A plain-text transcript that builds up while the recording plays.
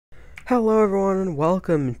Hello everyone and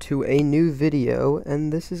welcome to a new video,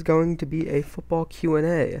 and this is going to be a football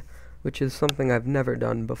Q&A, which is something I've never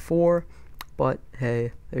done before, but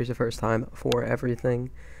hey, there's a first time for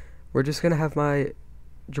everything. We're just gonna have my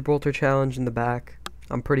Gibraltar challenge in the back.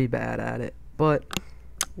 I'm pretty bad at it, but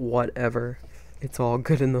whatever. It's all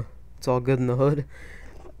good in the hood.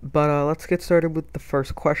 But let's get started with the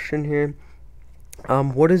first question here.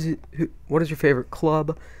 What is your favorite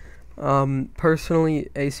club? Personally,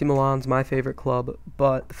 AC Milan's my favorite club,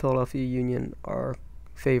 but the Philadelphia Union are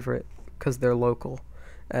favorite because they're local,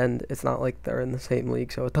 and it's not like they're in the same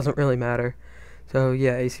league, so it doesn't really matter. So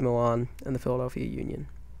yeah, AC Milan and the Philadelphia Union.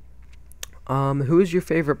 Who is your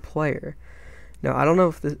favorite player? Now, I don't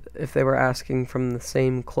know if they were asking from the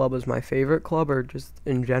same club as my favorite club or just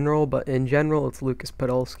in general, but in general, it's Lucas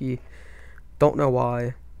Podolski. Don't know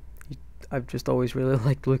why. I've just always really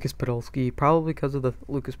liked Lucas Podolski, probably because of the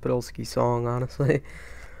Lucas Podolski song, honestly.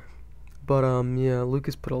 But yeah,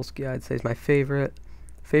 Lucas Podolski I'd say is my favorite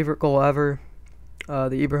goal ever.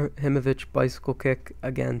 The Ibrahimovic bicycle kick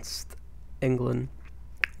against England.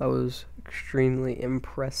 That was extremely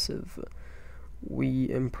impressive. We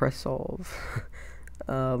impressive.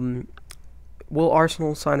 Will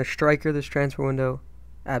Arsenal sign a striker this transfer window?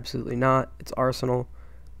 Absolutely not. It's Arsenal.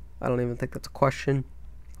 I don't even think that's a question.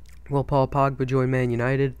 Will Paul Pogba join Man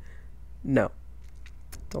United? No.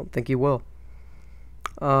 Don't think he will.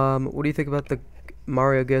 What do you think about the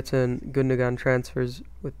Mario Götze and Gundogan transfers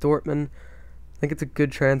with Dortmund? I think it's a good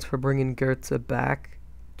transfer bringing Götze back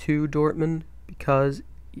to Dortmund because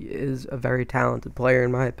he is a very talented player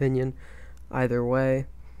in my opinion, either way.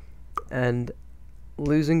 And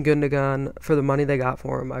losing Gundogan for the money they got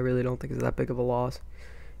for him, I really don't think is that big of a loss.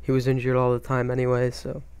 He was injured all the time anyway,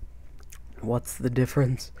 so what's the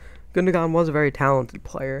difference? Gundogan was a very talented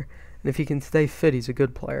player, and if he can stay fit, he's a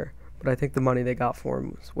good player. But I think the money they got for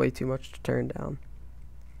him was way too much to turn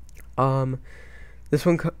down.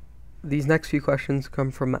 These next few questions come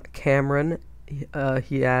from Cameron.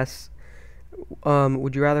 He asks,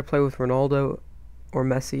 would you rather play with Ronaldo or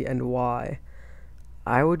Messi, and why?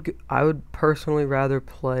 I would personally rather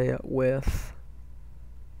play with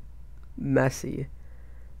Messi.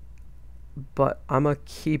 But I'm a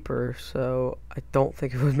keeper, so I don't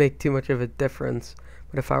think it would make too much of a difference.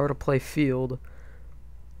 But if I were to play field,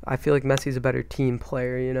 I feel like Messi's a better team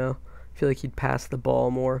player, you know? I feel like he'd pass the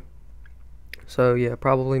ball more. So yeah,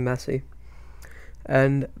 probably Messi.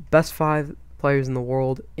 And best 5 players in the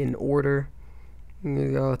world in order. I'm going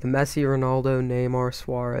to go with Messi, Ronaldo, Neymar,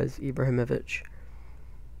 Suarez, Ibrahimovic.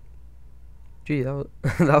 Gee, that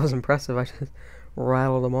was impressive. I just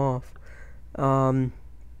rattled them off.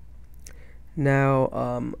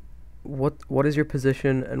 Now, what is your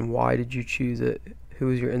position and why did you choose it?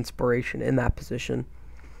 Who is your inspiration in that position?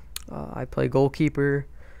 I play goalkeeper.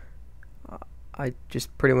 I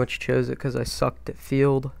just pretty much chose it because I sucked at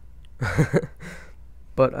field.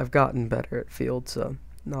 But I've gotten better at field, so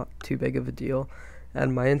not too big of a deal.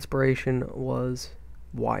 And my inspiration was,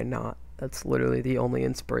 why not? That's literally the only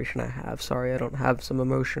inspiration I have. Sorry, I don't have some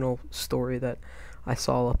emotional story that I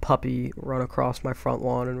saw a puppy run across my front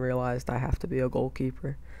lawn and realized I have to be a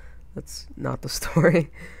goalkeeper. That's not the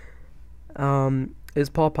story. Is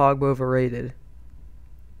Paul Pogba overrated?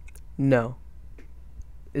 No.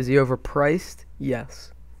 Is he overpriced?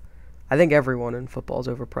 Yes. I think everyone in football is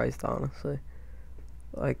overpriced, honestly.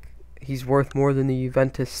 Like, he's worth more than the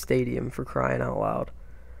Juventus Stadium, for crying out loud.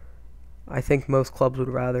 I think most clubs would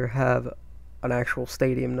rather have an actual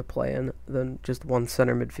stadium to play in than just one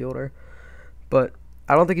center midfielder. But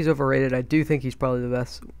I don't think he's overrated. I do think he's probably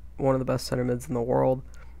one of the best center mids in the world,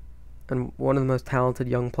 and one of the most talented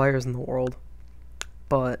young players in the world.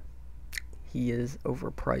 But he is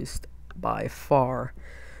overpriced by far.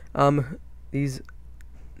 These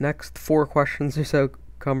next 4 questions or so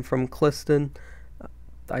come from Cliston.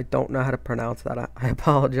 I don't know how to pronounce that. I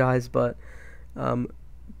apologize, but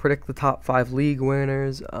predict the top 5 league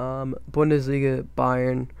winners. Bundesliga,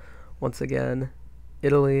 Bayern, once again.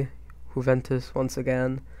 Italy, Juventus, once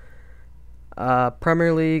again.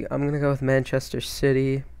 Premier League, I'm going to go with Manchester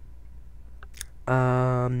City.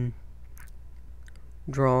 Drawing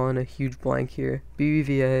a huge blank here.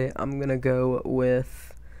 BBVA, I'm going to go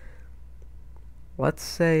with, let's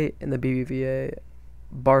say in the BBVA,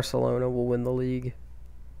 Barcelona will win the league.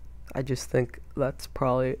 I just think that's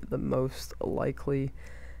probably the most likely.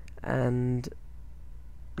 And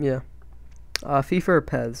yeah. FIFA or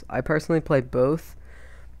PES? I personally play both,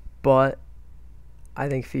 but I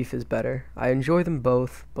think FIFA is better. I enjoy them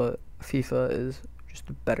both, but FIFA is just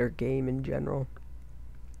a better game in general.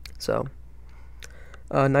 So,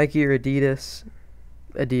 Nike or Adidas?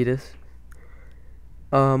 Adidas.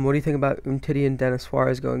 What do you think about Umtiti and Denis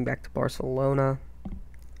Suarez going back to Barcelona?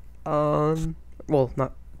 Well,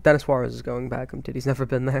 not Denis Suarez is going back. Umtiti's never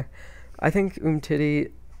been there. I think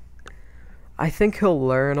Umtiti. I think he'll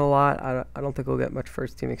learn a lot. I don't think he'll get much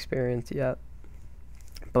first team experience yet.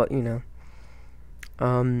 But you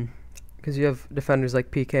know, because you have defenders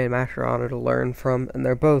like PK and Mascherano to learn from, and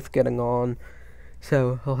they're both getting on,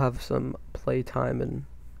 so he'll have some play time in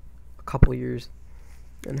a couple years,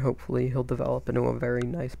 and hopefully he'll develop into a very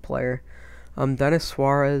nice player. Denis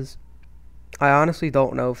Suarez, I honestly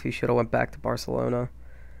don't know if he should have went back to Barcelona.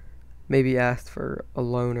 Maybe asked for a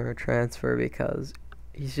loan or a transfer, because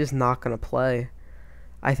he's just not going to play.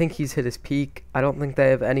 I think he's hit his peak. I don't think they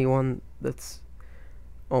have anyone that's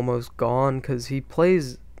almost gone, because he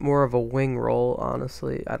plays more of a wing role,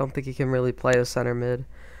 honestly. I don't think he can really play a center mid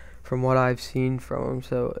from what I've seen from him,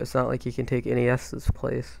 so it's not like he can take Iniesta's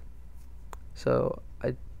place. So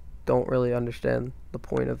I don't really understand the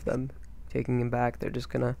point of them taking him back. They're just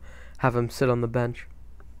going to have him sit on the bench.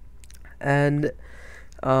 And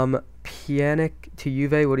Pjanic to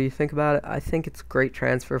Juve, what do you think about it? I think it's a great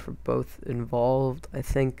transfer for both involved. I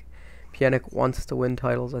think Pjanic wants to win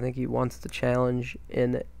titles. I think he wants to challenge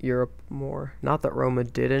in Europe more. Not that Roma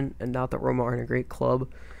didn't, and not that Roma aren't a great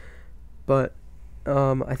club, but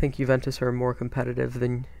I think Juventus are more competitive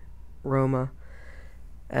than Roma.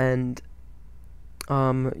 And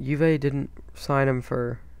Juve didn't sign him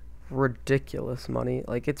for ridiculous money.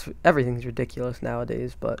 Like, everything's ridiculous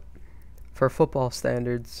nowadays, but for football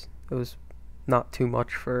standards, it was not too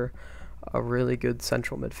much for a really good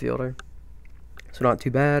central midfielder. So not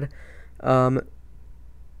too bad.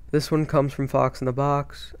 This one comes from Fox in the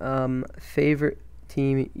Box. Favorite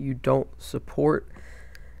team you don't support?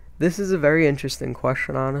 This is a very interesting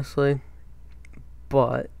question, honestly,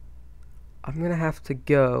 but I'm going to have to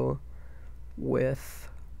go with,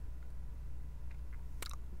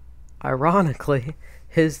 ironically,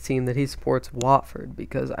 his team that he supports, Watford,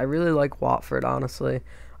 because I really like Watford, honestly.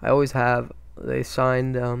 I always have. They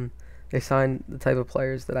signed the type of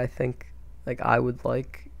players that I think like I would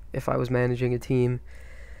like if I was managing a team,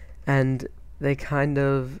 and they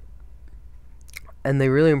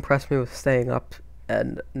really impressed me with staying up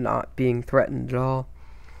and not being threatened at all.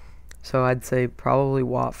 So I'd say probably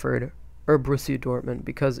Watford or Borussia Dortmund,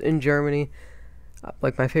 because in Germany,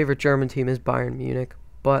 like, my favorite German team is Bayern Munich,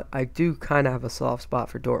 but I do kind of have a soft spot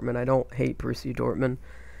for Dortmund. I don't hate Borussia Dortmund.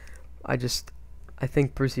 I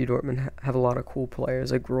think Borussia Dortmund have a lot of cool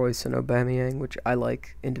players like Royce and Aubameyang, which I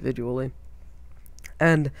like individually.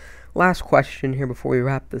 And last question here before we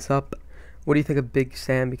wrap this up. What do you think of Big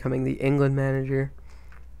Sam becoming the England manager?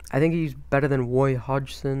 I think he's better than Roy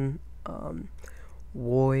Hodgson.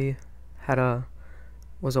 Roy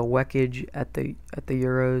was a weckage at the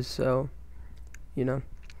Euros, so you know,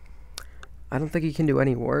 I don't think he can do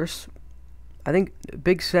any worse. I think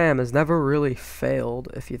Big Sam has never really failed,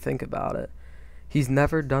 if you think about it. He's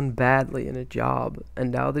never done badly in a job,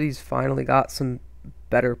 and now that he's finally got some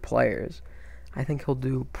better players, I think he'll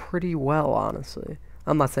do pretty well, honestly.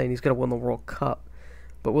 I'm not saying he's going to win the World Cup,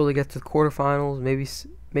 but will he get to the quarterfinals,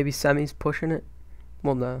 maybe semis, pushing it?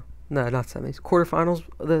 Well, no, not semis. Quarterfinals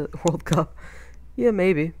of the World Cup? Yeah,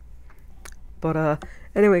 maybe. But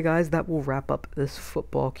anyway, guys, that will wrap up this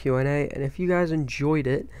football Q&A, and if you guys enjoyed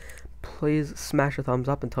it, please smash a thumbs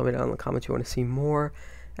up and tell me down in the comments you want to see more.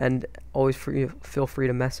 And always feel free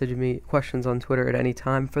to message me questions on Twitter at any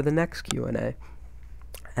time for the next Q&A.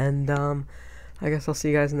 And I guess I'll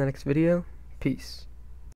see you guys in the next video. Peace.